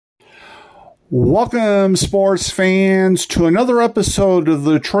Welcome, sports fans, to another episode of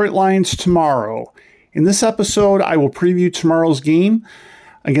the Detroit Lions Tomorrow. In this episode, I will preview tomorrow's game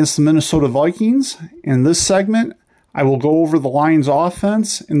against the Minnesota Vikings. In this segment, I will go over the Lions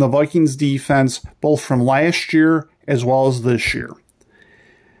offense and the Vikings defense, both from last year as well as this year.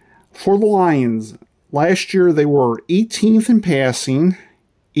 For the Lions, last year they were 18th in passing,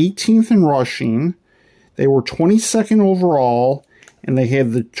 18th in rushing, they were 22nd overall, and they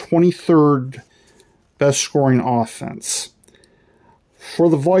had the 23rd best scoring offense. For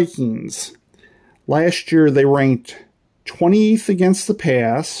the Vikings, last year they ranked 28th against the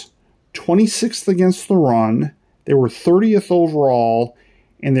pass, 26th against the run, they were 30th overall,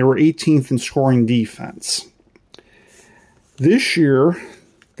 and they were 18th in scoring defense. This year,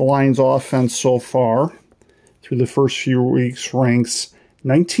 the Lions offense so far, through the first few weeks, ranks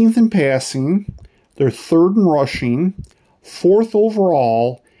 19th in passing, they're 3rd in rushing, 4th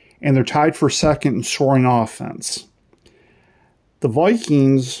overall, and they're tied for 2nd in scoring offense. The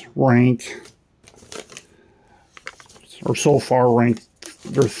Vikings so far ranked,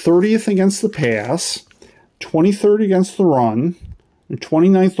 they're 30th against the pass, 23rd against the run, and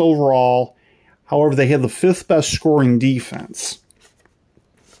 29th overall. However, they had the 5th best scoring defense.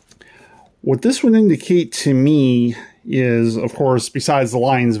 What this would indicate to me is, of course, besides the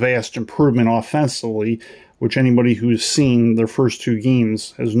Lions' vast improvement offensively, which anybody who's seen their first two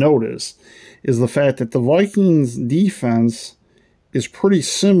games has noticed, is the fact that the Vikings defense is pretty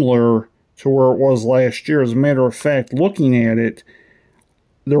similar to where it was last year. As a matter of fact, looking at it,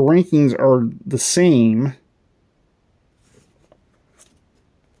 their rankings are the same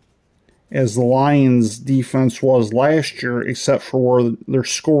as the Lions defense was last year, except for where their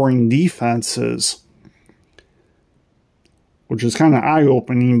scoring defense is, which is kind of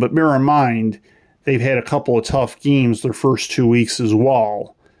eye-opening, but bear in mind, they've had a couple of tough games their first 2 weeks as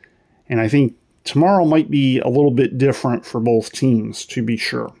well. And I think tomorrow might be a little bit different for both teams, to be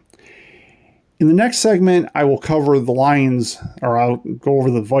sure. In the next segment, I will cover the Lions, or I'll go over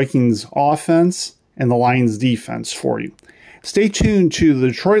the Vikings offense and the Lions defense for you. Stay tuned to the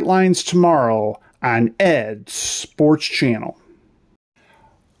Detroit Lions Tomorrow on Ed Sports Channel.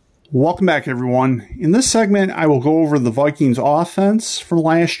 Welcome back, everyone. In this segment, I will go over the Vikings offense from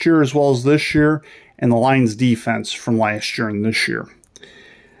last year as well as this year, and the Lions defense from last year and this year.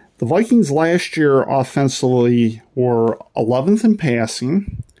 The Vikings last year offensively were 11th in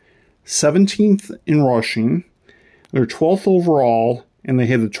passing, 17th in rushing, they're 12th overall, and they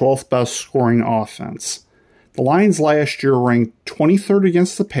had the 12th best scoring offense. The Lions last year ranked 23rd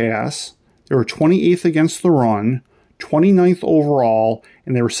against the pass, they were 28th against the run, 29th overall,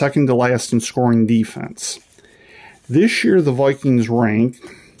 and they were second to last in scoring defense. This year, the Vikings ranked,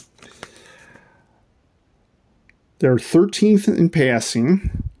 they're 13th in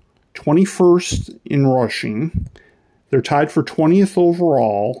passing, 21st in rushing, they're tied for 20th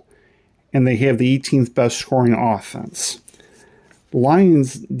overall, and they have the 18th best scoring offense. The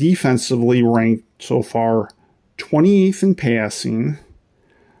Lions defensively ranked so far 28th in passing,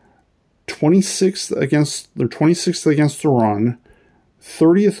 26th against the run,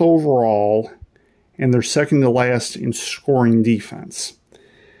 30th overall, and they're second to last in scoring defense.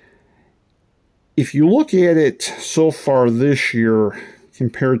 If you look at it so far this year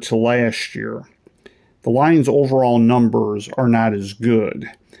compared to last year, the Lions' overall numbers are not as good.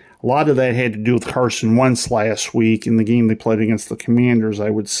 A lot of that had to do with Carson Wentz last week in the game they played against the Commanders, I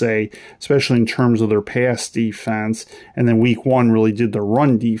would say, especially in terms of their pass defense. And then week one really did their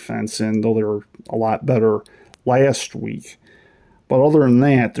run defense in, though they were a lot better last week. But other than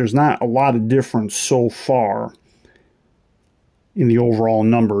that, there's not a lot of difference so far in the overall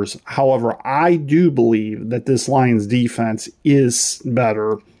numbers. However, I do believe that this Lions defense is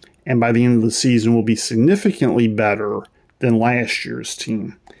better, and by the end of the season will be significantly better than last year's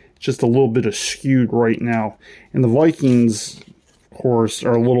team. Just a little bit skewed right now. And the Vikings, of course,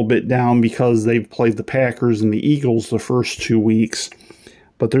 are a little bit down because they've played the Packers and the Eagles the first 2 weeks.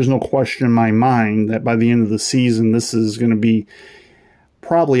 But there's no question in my mind that by the end of the season, this is going to be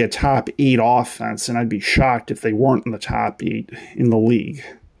probably a top 8 offense, and I'd be shocked if they weren't in the top 8 in the league.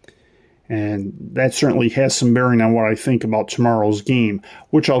 And that certainly has some bearing on what I think about tomorrow's game,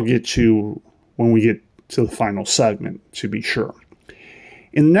 which I'll get to when we get to the final segment, to be sure.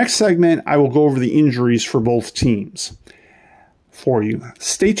 In the next segment, I will go over the injuries for both teams for you.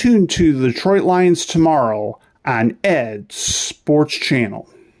 Stay tuned to the Detroit Lions Tomorrow on Ed Sports Channel.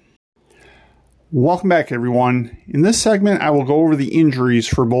 Welcome back, everyone. In this segment, I will go over the injuries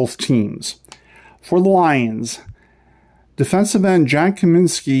for both teams. For the Lions, defensive end John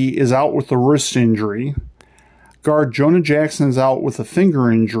Kaminsky is out with a wrist injury. Guard Jonah Jackson is out with a finger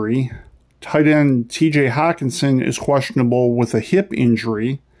injury. Tight end TJ Hawkinson is questionable with a hip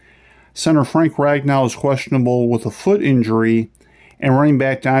injury. Center Frank Ragnow is questionable with a foot injury. And running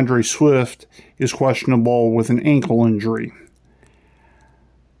back DeAndre Swift is questionable with an ankle injury.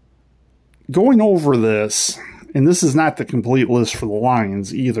 Going over this, and this is not the complete list for the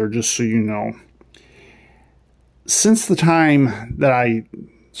Lions either, just so you know. Since the time that I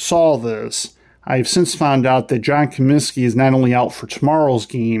saw this, I've since found out that John Comiskey is not only out for tomorrow's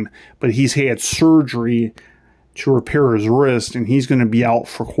game, but he's had surgery to repair his wrist, and he's going to be out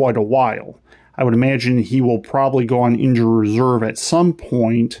for quite a while. I would imagine he will probably go on injury reserve at some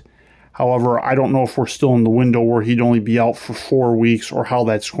point. However, I don't know if we're still in the window where he'd only be out for 4 weeks or how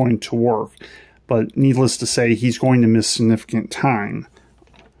that's going to work. But needless to say, he's going to miss significant time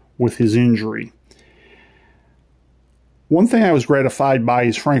with his injury. One thing I was gratified by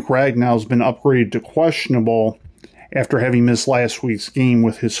is Frank Ragnow has been upgraded to questionable after having missed last week's game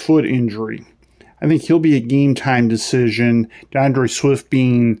with his foot injury. I think he'll be a game time decision. DeAndre Swift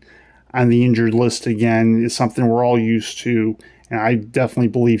being on the injured list again is something we're all used to, and I definitely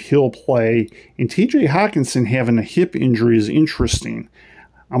believe he'll play. And TJ Hawkinson having a hip injury is interesting.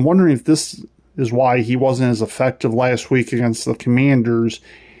 I'm wondering if this is why he wasn't as effective last week against the Commanders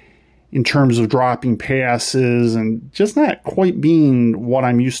in terms of dropping passes and just not quite being what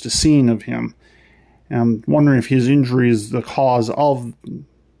I'm used to seeing of him. And I'm wondering if his injury is the cause of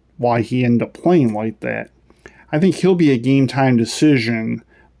why he ended up playing like that. I think he'll be a game-time decision,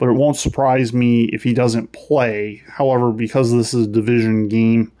 but it won't surprise me if he doesn't play. However, because this is a divisional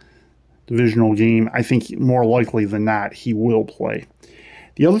game, I think more likely than not he will play.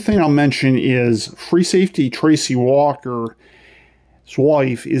 The other thing I'll mention is free safety Tracy Walker's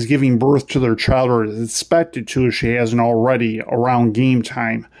wife is giving birth to their child, or is expected to if she hasn't already, around game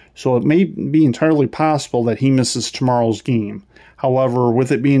time. So it may be entirely possible that he misses tomorrow's game. However,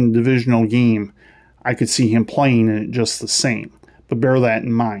 with it being a divisional game, I could see him playing in it just the same. But bear that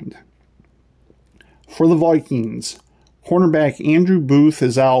in mind. For the Vikings, cornerback Andrew Booth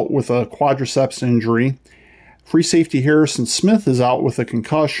is out with a quadriceps injury. Free safety Harrison Smith is out with a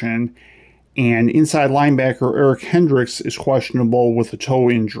concussion. And inside linebacker Eric Hendricks is questionable with a toe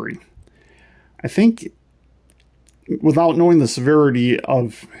injury. I think, without knowing the severity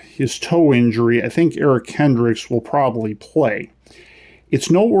of his toe injury, I think Eric Hendricks will probably play. It's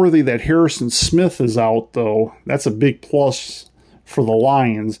noteworthy that Harrison Smith is out, though. That's a big plus for the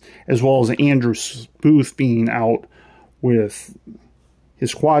Lions, as well as Andrew Booth being out with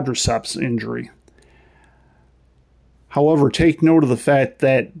his quadriceps injury. However, take note of the fact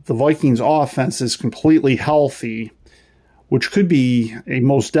that the Vikings offense is completely healthy, which could be a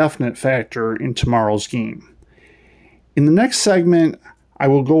most definite factor in tomorrow's game. In the next segment, I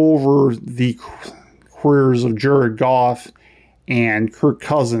will go over the careers of Jared Goff and Kirk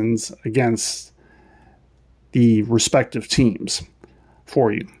Cousins against the respective teams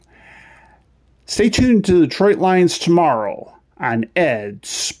for you. Stay tuned to the Detroit Lions tomorrow on Ed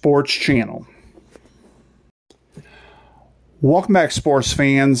Sports Channel. Welcome back, sports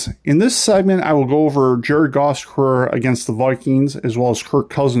fans. In this segment, I will go over Jared Goff's career against the Vikings, as well as Kirk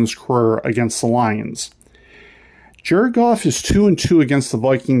Cousins' career against the Lions. Jared Goff is 2-2 against the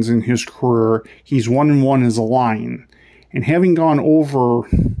Vikings in his career. He's 1-1 as a Lion. And having gone over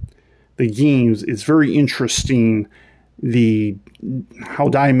the games, it's very interesting how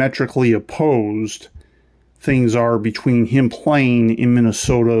diametrically opposed things are between him playing in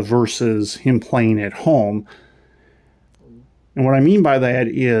Minnesota versus him playing at home. And what I mean by that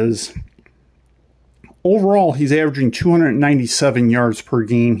is, overall, he's averaging 297 yards per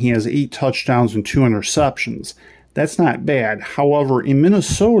game. He has 8 touchdowns and 2 interceptions. That's not bad. However, in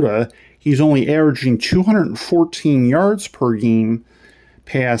Minnesota, he's only averaging 214 yards per game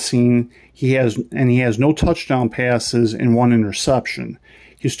passing. He has no touchdown passes and 1 interception.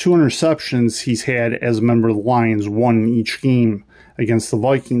 His 2 interceptions he's had as a member of the Lions, 1 in each game against the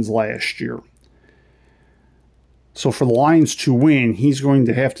Vikings last year. So for the Lions to win, he's going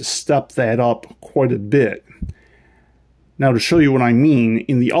to have to step that up quite a bit. Now, to show you what I mean,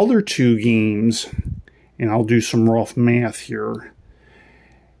 in the other 2 games, and I'll do some rough math here,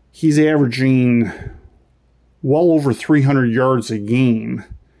 he's averaging well over 300 yards a game,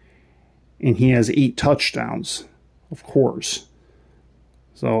 and he has 8 touchdowns, of course.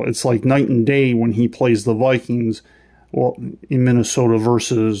 So it's like night and day when he plays the Vikings in Minnesota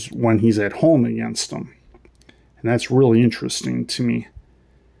versus when he's at home against them. And that's really interesting to me.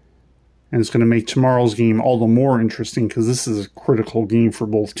 And it's going to make tomorrow's game all the more interesting because this is a critical game for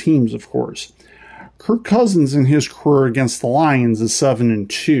both teams, of course. Kirk Cousins in his career against the Lions is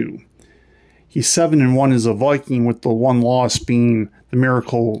 7-2. He's 7-1 as a Viking, with the one loss being the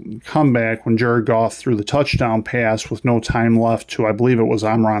miracle comeback when Jared Goff threw the touchdown pass with no time left to, I believe it was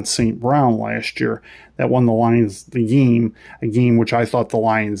Amon St. Brown last year, that won the Lions the game, a game which I thought the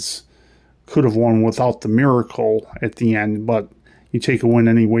Lions could have won without the miracle at the end, but you take a win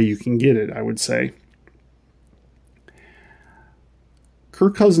any way you can get it, I would say.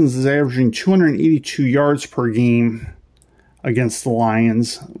 Kirk Cousins is averaging 282 yards per game against the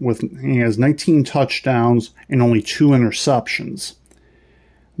Lions. He has 19 touchdowns and only 2 interceptions.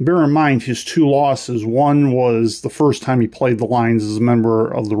 Bear in mind his 2 losses. One was the first time he played the Lions as a member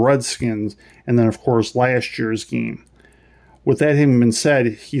of the Redskins, and then, of course, last year's game. With that having been said,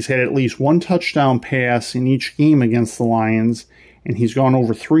 he's had at least 1 touchdown pass in each game against the Lions, and he's gone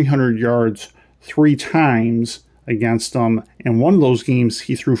over 300 yards 3 times against them, and one of those games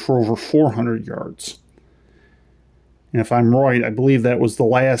he threw for over 400 yards. And if I'm right, I believe that was the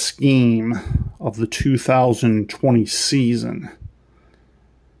last game of the 2020 season.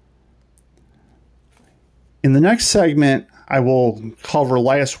 In the next segment, I will cover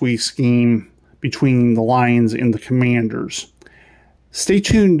last week's game between the Lions and the Commanders. Stay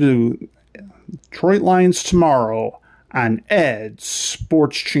tuned to Detroit Lions Tomorrow on Ed's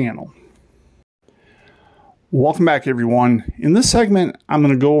Sports Channel. Welcome back, everyone. In this segment, I'm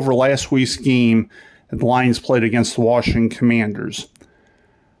going to go over last week's game that the Lions played against the Washington Commanders.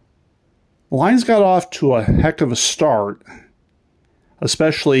 The Lions got off to a heck of a start,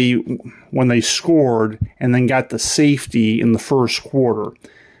 especially when they scored and then got the safety in the first quarter.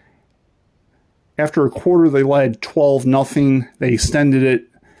 After a quarter, they led 12-0. They extended it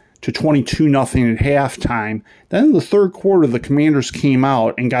to 22-0 at halftime. Then in the third quarter, the Commanders came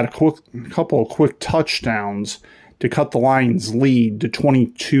out and got a couple of quick touchdowns to cut the Lions' lead to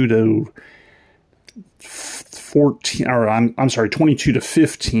 22-14, or I'm sorry,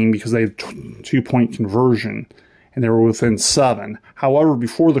 22-15, because they had 2-point conversion and they were within 7. However,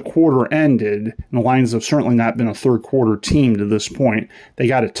 before the quarter ended, and the Lions have certainly not been a third quarter team to this point, they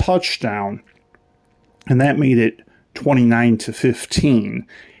got a touchdown, and that made it 29-15.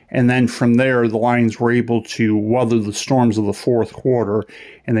 And then from there, the Lions were able to weather the storms of the fourth quarter,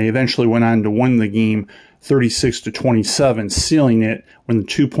 and they eventually went on to win the game 36-27, sealing it when the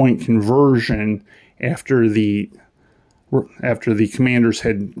 2-point conversion after the Commanders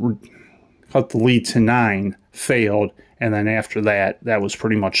had cut the lead to 9 failed, and then after that, that was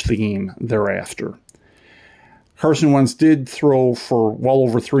pretty much the game thereafter. Carson Wentz did throw for well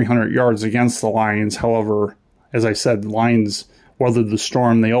over 300 yards against the Lions. However, as I said, the Lions weathered the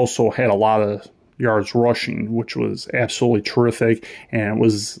storm. They also had a lot of yards rushing, which was absolutely terrific. And it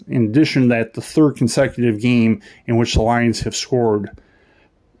was, in addition to that, the third consecutive game in which the Lions have scored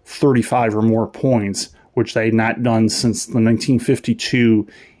 35 or more points, which they had not done since the 1952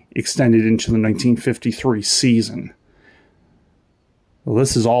 extended into the 1953 season. Well,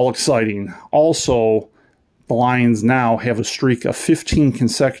 this is all exciting. Also, the Lions now have a streak of 15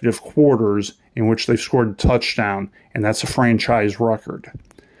 consecutive quarters in which they've scored a touchdown, and that's a franchise record.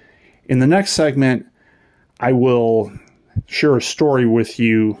 In the next segment, I will share a story with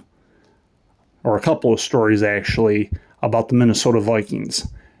you, or a couple of stories actually, about the Minnesota Vikings.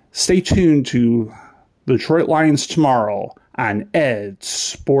 Stay tuned to the Detroit Lions Tomorrow on Ed's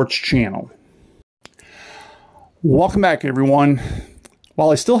Sports Channel. Welcome back, everyone.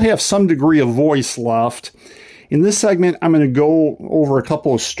 While I still have some degree of voice left, in this segment, I'm going to go over a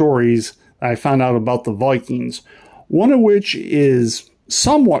couple of stories I found out about the Vikings, one of which is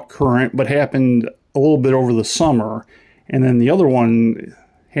somewhat current, but happened a little bit over the summer, and then the other one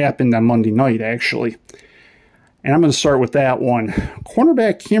happened on Monday night, actually. And I'm going to start with that one.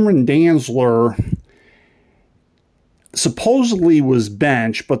 Cornerback Cameron Dantzler supposedly was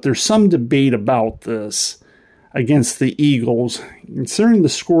benched, but there's some debate about this against the Eagles. Considering the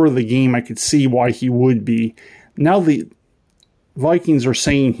score of the game, I could see why he would be. Now the Vikings are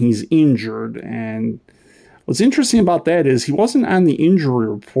saying he's injured, and what's interesting about that is he wasn't on the injury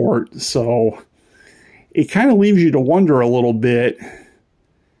report, so it kind of leaves you to wonder a little bit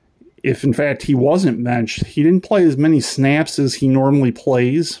if, in fact, he wasn't benched. He didn't play as many snaps as he normally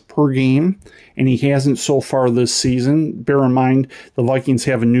plays per game, and he hasn't so far this season. Bear in mind, the Vikings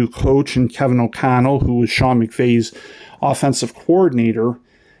have a new coach in Kevin O'Connell, who was Sean McVay's offensive coordinator.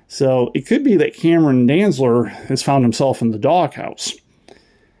 So it could be that Cameron Dantzler has found himself in the doghouse.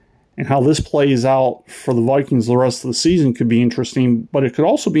 And how this plays out for the Vikings the rest of the season could be interesting, but it could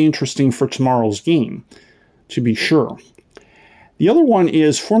also be interesting for tomorrow's game, to be sure. The other one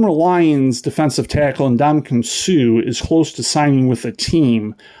is former Lions defensive tackle Ndamukong Suh is close to signing with a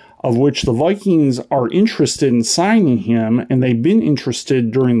team, of which the Vikings are interested in signing him, and they've been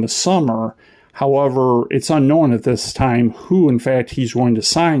interested during the summer. However, it's unknown at this time who, in fact, he's going to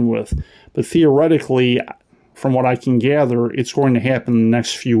sign with. But theoretically, from what I can gather, it's going to happen in the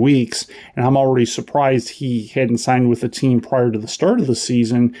next few weeks. And I'm already surprised he hadn't signed with the team prior to the start of the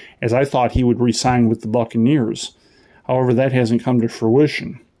season, as I thought he would re-sign with the Buccaneers. However, that hasn't come to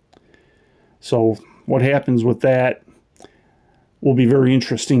fruition. So what happens with that will be very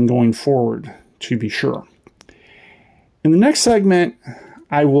interesting going forward, to be sure. In the next segment,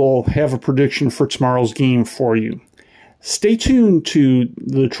 I will have a prediction for tomorrow's game for you. Stay tuned to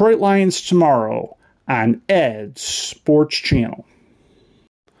the Detroit Lions tomorrow on Ed's Sports Channel.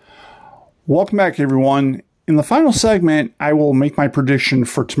 Welcome back, everyone. In the final segment, I will make my prediction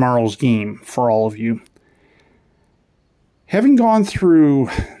for tomorrow's game for all of you. Having gone through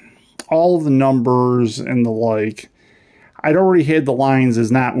all of the numbers and the like, I'd already had the Lions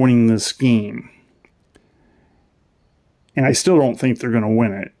as not winning this game. And I still don't think they're going to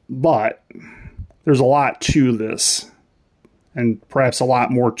win it. But there's a lot to this, and perhaps a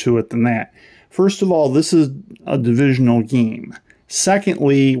lot more to it than that. First of all, this is a divisional game.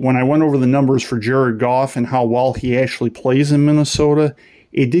 Secondly, when I went over the numbers for Jared Goff and how well he actually plays in Minnesota,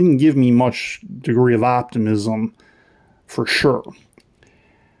 it didn't give me much degree of optimism for sure.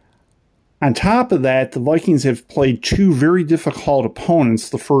 On top of that, the Vikings have played two very difficult opponents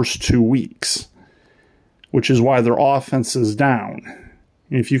the first 2 weeks, which is why their offense is down.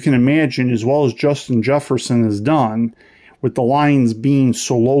 And if you can imagine, as well as Justin Jefferson has done, with the Lions being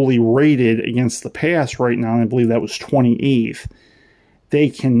so lowly rated against the pass right now, I believe that was 28th, they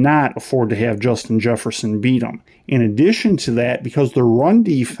cannot afford to have Justin Jefferson beat them. In addition to that, because their run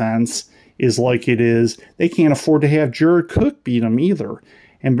defense is like it is, they can't afford to have Jared Cook beat them either.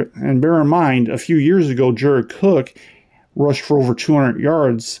 And bear in mind, a few years ago, Jared Cook rushed for over 200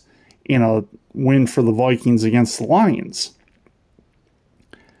 yards in a win for the Vikings against the Lions.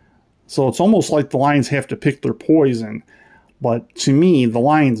 So it's almost like the Lions have to pick their poison. But to me, the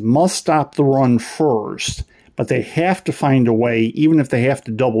Lions must stop the run first, but they have to find a way, even if they have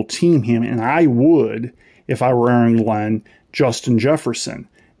to double team him, and I would, if I were Aaron Glenn, Justin Jefferson.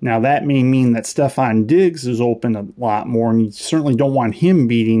 Now, that may mean that Stephon Diggs is open a lot more, and you certainly don't want him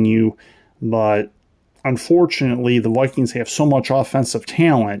beating you, but unfortunately, the Vikings have so much offensive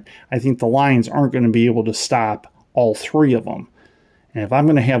talent, I think the Lions aren't going to be able to stop all three of them. And if I'm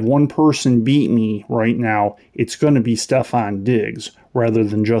going to have one person beat me right now, it's going to be Stephon Diggs rather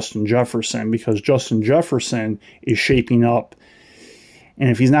than Justin Jefferson, because Justin Jefferson is shaping up, and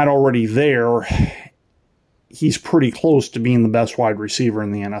if he's not already there, he's pretty close to being the best wide receiver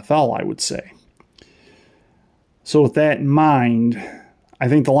in the NFL, I would say. So with that in mind, I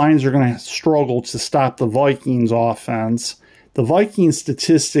think the Lions are going to struggle to stop the Vikings offense. The Vikings,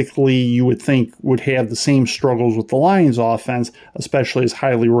 statistically, you would think would have the same struggles with the Lions offense, especially as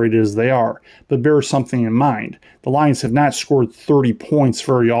highly rated as they are. But bear something in mind. The Lions have not scored 30 points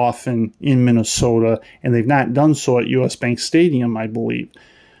very often in Minnesota, and they've not done so at US Bank Stadium, I believe.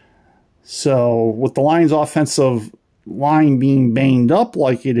 So with the Lions' offensive line being banged up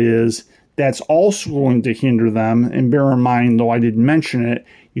like it is, that's also going to hinder them. And bear in mind, though I didn't mention it,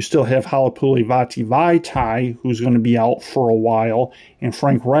 you still have Halapoulivaati Vaitai, who's going to be out for a while, and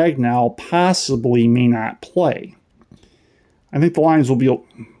Frank Ragnow possibly may not play. I think the Lions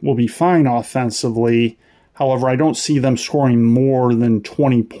will be fine offensively. However, I don't see them scoring more than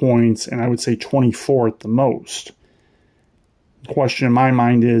 20 points, and I would say 24 at the most. The question in my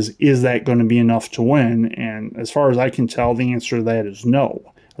mind is that going to be enough to win? And as far as I can tell, the answer to that is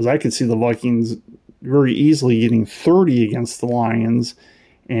no. As I could see the Vikings very easily getting 30 against the Lions,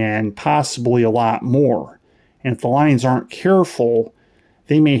 and possibly a lot more. And if the Lions aren't careful,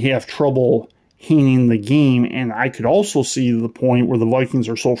 they may have trouble hanging the game. And I could also see the point where the Vikings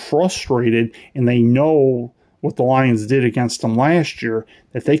are so frustrated and they know what the Lions did against them last year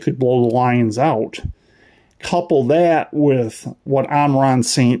that they could blow the Lions out. Couple that with what Amon-Ra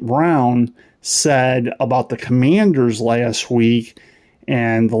St. Brown said about the Commanders last week,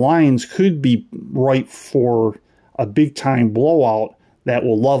 and the Lions could be ripe for a big-time blowout that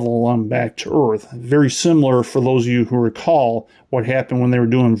will level them back to earth. Very similar, for those of you who recall, what happened when they were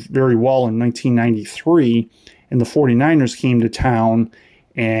doing very well in 1993, and the 49ers came to town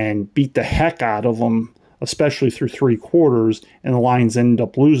and beat the heck out of them, especially through three quarters, and the Lions ended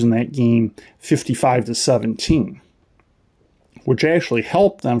up losing that game 55-17, which actually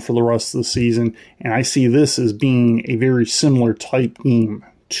helped them for the rest of the season, and I see this as being a very similar type game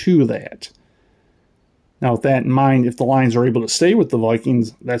to that. Now, with that in mind, if the Lions are able to stay with the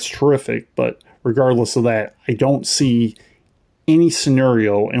Vikings, that's terrific. But regardless of that, I don't see any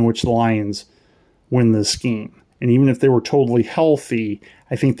scenario in which the Lions win this game. And even if they were totally healthy,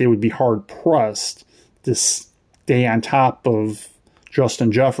 I think they would be hard-pressed to stay on top of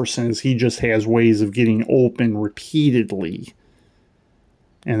Justin Jefferson, as he just has ways of getting open repeatedly.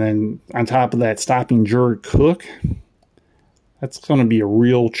 And then on top of that, stopping Jared Cook, that's going to be a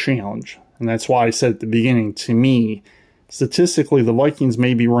real challenge. And that's why I said at the beginning, to me, statistically, the Vikings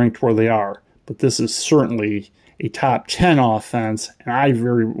may be ranked where they are, but this is certainly a top 10 offense, and I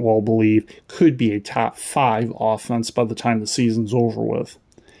very well believe could be a top 5 offense by the time the season's over with.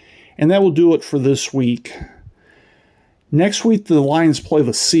 And that will do it for this week. Next week, the Lions play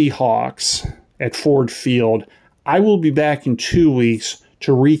the Seahawks at Ford Field. I will be back in 2 weeks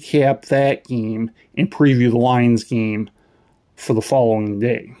to recap that game and preview the Lions game for the following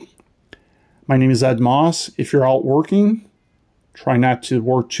day. My name is Ed Moss. If you're out working, try not to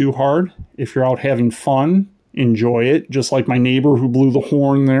work too hard. If you're out having fun, enjoy it, just like my neighbor who blew the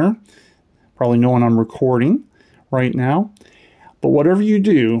horn there. Probably knowing I'm recording right now. But whatever you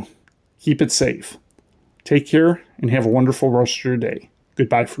do, keep it safe. Take care and have a wonderful rest of your day.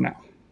 Goodbye for now.